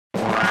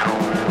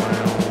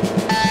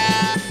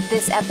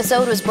This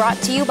episode was brought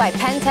to you by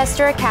Pen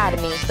Tester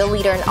Academy, the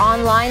leader in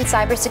online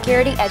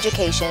cybersecurity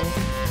education.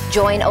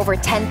 Join over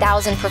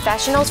 10,000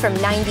 professionals from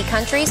 90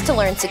 countries to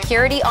learn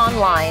security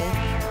online.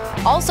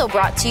 Also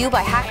brought to you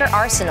by Hacker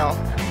Arsenal,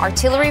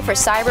 artillery for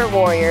cyber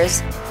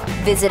warriors.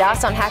 Visit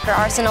us on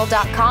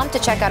hackerarsenal.com to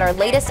check out our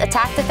latest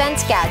attack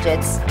defense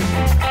gadgets.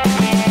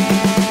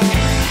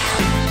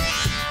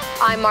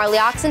 I'm Marley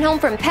Oxenholm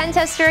from Pen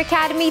Tester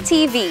Academy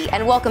TV,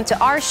 and welcome to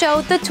our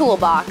show, The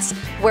Toolbox,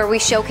 where we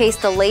showcase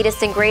the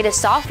latest and greatest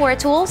software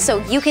tools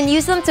so you can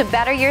use them to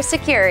better your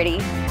security.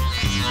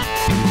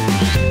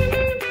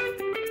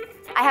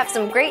 I have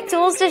some great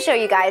tools to show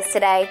you guys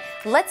today.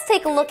 Let's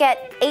take a look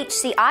at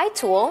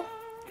Hcitool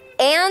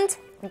and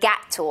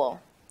Gatttool.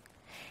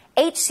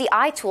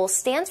 Hcitool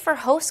stands for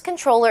Host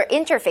Controller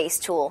Interface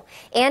Tool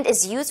and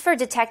is used for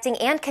detecting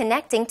and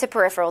connecting to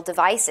peripheral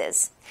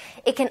devices.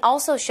 It can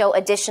also show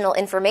additional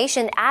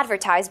information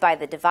advertised by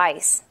the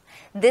device.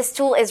 This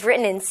tool is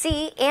written in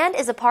C and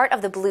is a part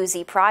of the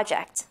BlueZ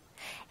project.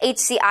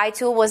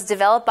 Hcitool was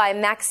developed by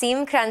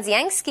Maxim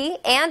Kranziansky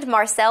and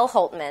Marcel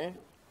Holtman.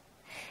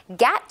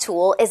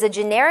 Gatttool is a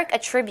generic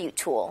attribute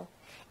tool.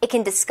 It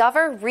can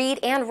discover, read,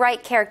 and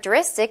write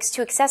characteristics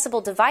to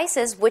accessible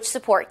devices which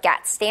support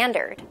GATT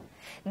standard.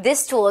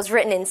 This tool is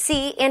written in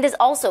C and is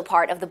also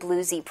part of the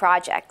BlueZ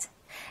project.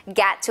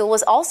 Gatttool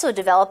was also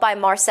developed by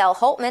Marcel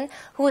Holtman,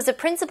 who is a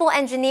principal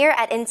engineer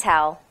at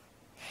Intel.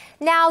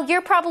 Now,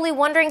 you're probably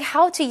wondering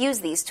how to use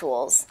these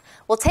tools.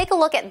 Well, take a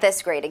look at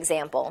this great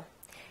example.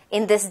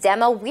 In this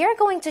demo, we are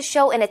going to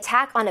show an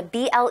attack on a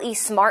BLE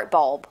smart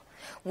bulb.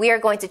 We are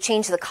going to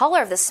change the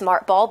color of the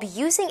smart bulb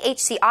using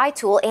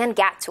Hcitool and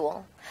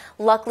Gatttool.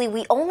 Luckily,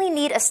 we only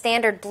need a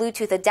standard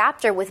Bluetooth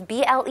adapter with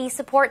BLE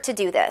support to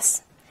do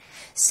this.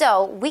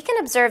 So, we can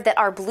observe that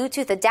our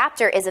Bluetooth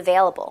adapter is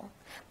available.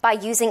 By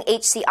using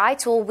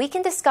Hcitool, we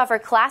can discover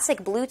classic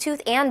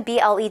Bluetooth and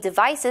BLE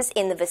devices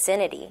in the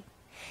vicinity.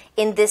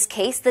 In this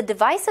case, the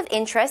device of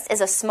interest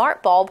is a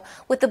smart bulb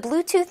with the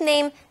Bluetooth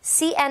name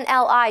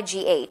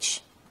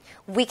CNLIGH.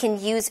 We can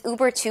use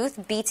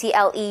Ubertooth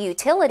BTLE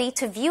utility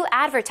to view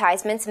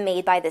advertisements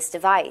made by this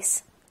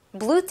device.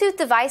 Bluetooth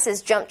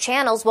devices jump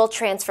channels while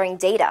transferring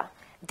data.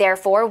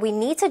 Therefore, we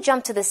need to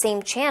jump to the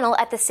same channel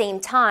at the same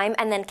time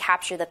and then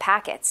capture the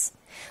packets.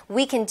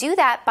 We can do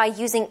that by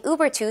using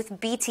Ubertooth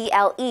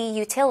BTLE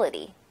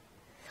utility.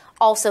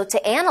 Also,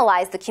 to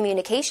analyze the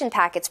communication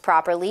packets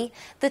properly,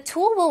 the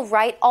tool will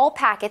write all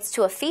packets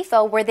to a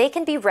FIFO where they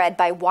can be read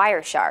by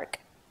Wireshark.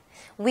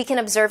 We can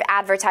observe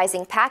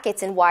advertising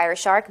packets in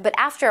Wireshark, but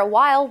after a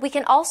while, we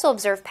can also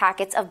observe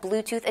packets of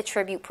Bluetooth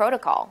Attribute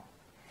Protocol.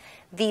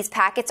 These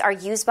packets are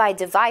used by a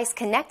device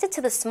connected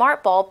to the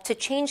smart bulb to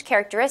change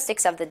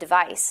characteristics of the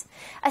device.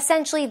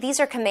 Essentially, these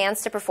are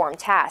commands to perform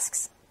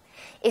tasks.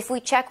 If we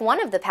check one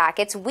of the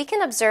packets, we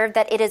can observe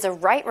that it is a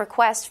write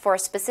request for a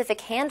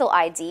specific handle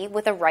ID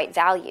with a write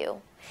value.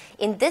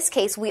 In this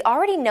case, we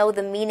already know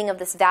the meaning of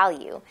this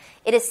value.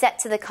 It is set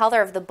to the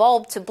color of the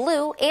bulb to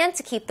blue and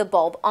to keep the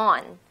bulb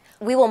on.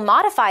 We will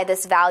modify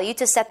this value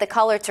to set the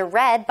color to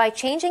red by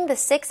changing the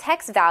 6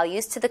 hex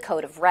values to the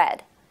code of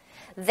red.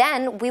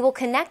 Then, we will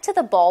connect to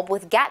the bulb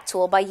with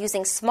Gatttool by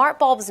using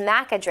SmartBulb's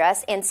MAC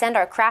address and send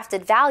our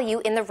crafted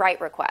value in the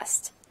write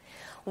request.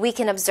 We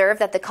can observe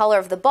that the color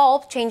of the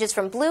bulb changes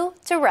from blue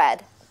to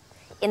red.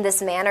 In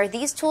this manner,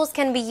 these tools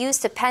can be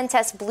used to pen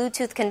test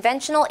Bluetooth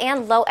conventional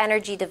and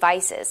low-energy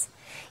devices.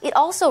 It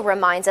also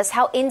reminds us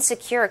how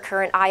insecure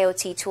current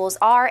IoT tools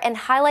are and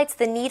highlights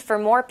the need for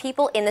more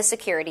people in the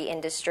security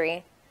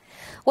industry.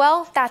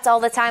 Well, that's all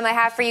the time I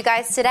have for you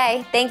guys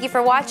today. Thank you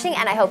for watching,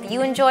 and I hope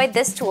you enjoyed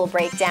this tool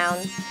breakdown.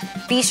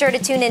 Be sure to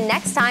tune in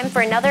next time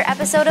for another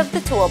episode of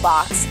The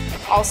Toolbox.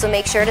 Also,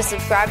 make sure to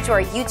subscribe to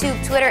our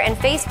YouTube, Twitter, and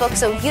Facebook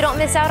so you don't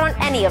miss out on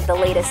any of the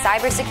latest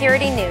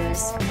cybersecurity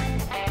news.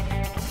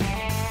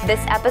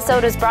 This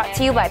episode is brought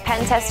to you by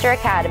Pen Tester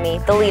Academy,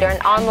 the leader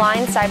in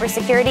online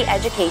cybersecurity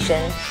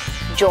education.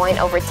 Join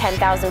over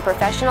 10,000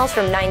 professionals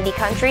from 90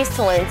 countries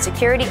to learn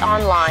security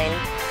online.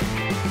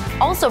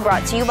 Also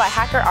brought to you by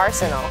Hacker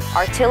Arsenal,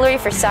 artillery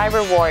for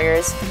cyber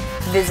warriors.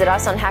 Visit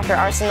us on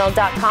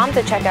hackerarsenal.com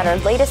to check out our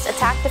latest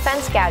attack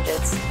defense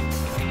gadgets.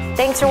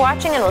 Thanks for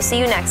watching, and we'll see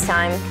you next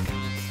time.